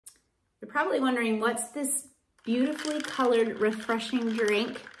You're probably wondering, what's this beautifully colored, refreshing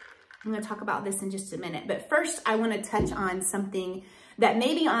drink? I'm gonna talk about this in just a minute, but first I wanna touch on something that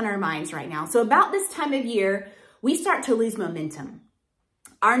may be on our minds right now. So about this time of year, we start to lose momentum.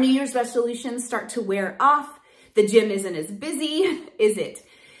 Our New Year's resolutions start to wear off. The gym isn't as busy, is it?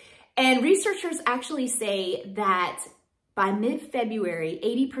 And researchers actually say that by mid-February,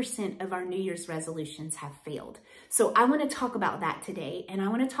 80% of our New Year's resolutions have failed. So I wanna talk about that today, and I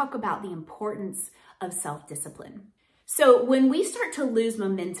wanna talk about the importance of self-discipline. So when we start to lose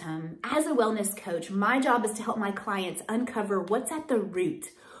momentum, as a wellness coach, my job is to help my clients uncover what's at the root.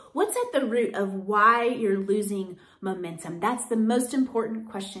 What's at the root of why you're losing momentum? That's the most important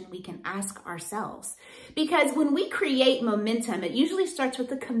question we can ask ourselves. Because when we create momentum, it usually starts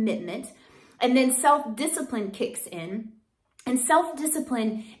with a commitment, and then self-discipline kicks in. And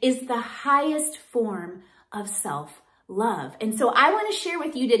self-discipline is the highest form of self-love. And so I want to share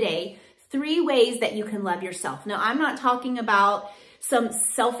with you today 3 ways that you can love yourself. Now, I'm not talking about some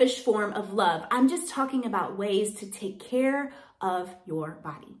selfish form of love. I'm just talking about ways to take care of your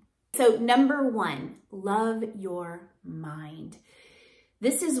body. So number 1, love your mind.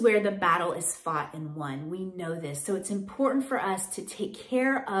 This is where the battle is fought and won. We know this. So it's important for us to take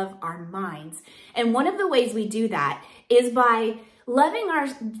care of our minds. And one of the ways we do that is by loving our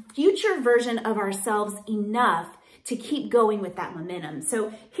future version of ourselves enough to keep going with that momentum.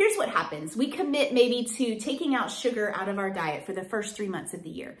 So here's what happens. We commit maybe to taking out sugar out of our diet for the first 3 months of the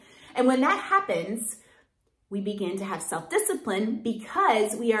year. And when that happens, we begin to have self-discipline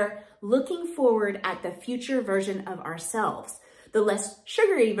because we are looking forward at the future version of ourselves, the less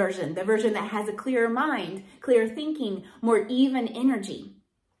sugary version, the version that has a clearer mind, clearer thinking, more even energy.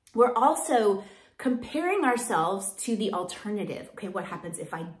 We're also comparing ourselves to the alternative. Okay, what happens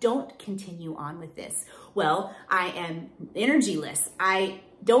if I don't continue on with this? Well, I am energyless. I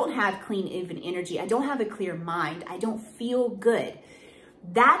don't have clean, even energy. I don't have a clear mind. I don't feel good.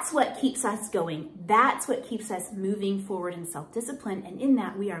 That's what keeps us going. That's what keeps us moving forward in self-discipline. And in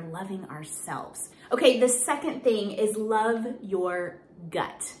that, we are loving ourselves. Okay, the second thing is love your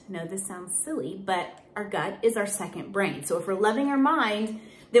gut. I know this sounds silly, but our gut is our second brain. So if we're loving our mind,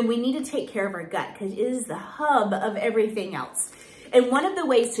 then we need to take care of our gut because it is the hub of everything else. And one of the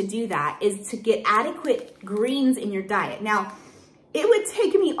ways to do that is to get adequate greens in your diet. Now, it would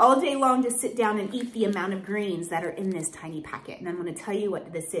take me all day long to sit down and eat the amount of greens that are in this tiny packet. And I'm gonna tell you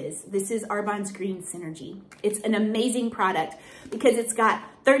what this is. This is Arbonne's Green Synergy. It's an amazing product because it's got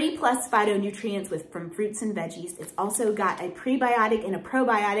 30+ phytonutrients from fruits and veggies. It's also got a prebiotic and a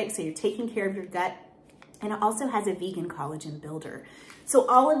probiotic, so you're taking care of your gut. And it also has a vegan collagen builder. So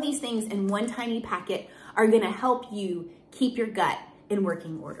all of these things in one tiny packet are gonna help you keep your gut in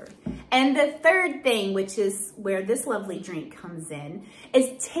working order. And the third thing, which is where this lovely drink comes in,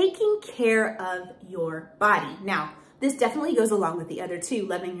 is taking care of your body. Now, this definitely goes along with the other two,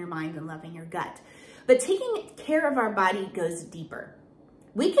 loving your mind and loving your gut. But taking care of our body goes deeper.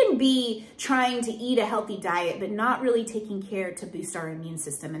 We can be trying to eat a healthy diet, but not really taking care to boost our immune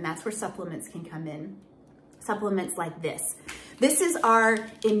system. And that's where supplements can come in. Supplements like this. This is our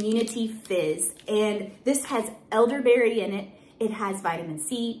Immunity Fizz, and this has elderberry in it. It has vitamin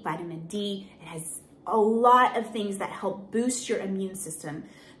C, vitamin D. It has a lot of things that help boost your immune system.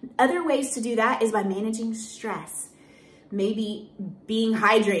 Other ways to do that is by managing stress. Maybe being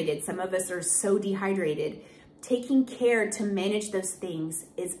hydrated. Some of us are so dehydrated. Taking care to manage those things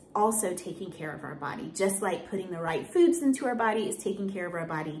is also taking care of our body. Just like putting the right foods into our body is taking care of our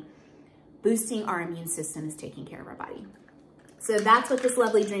body. Boosting our immune system is taking care of our body. So that's what this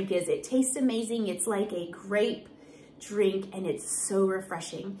lovely drink is. It tastes amazing. It's like a grape drink and it's so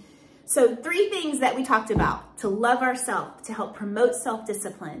refreshing. So 3 things that we talked about to love ourselves, to help promote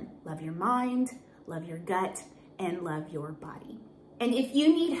self-discipline. Love your mind, love your gut, and love your body. And if you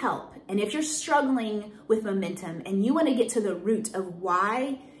need help, and if you're struggling with momentum and you want to get to the root of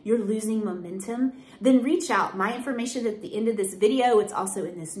why you're losing momentum, then reach out. My information at the end of this video, it's also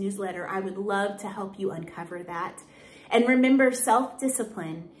in this newsletter. I would love to help you uncover that. And remember,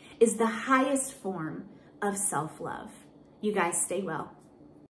 self-discipline is the highest form of self-love. You guys stay well.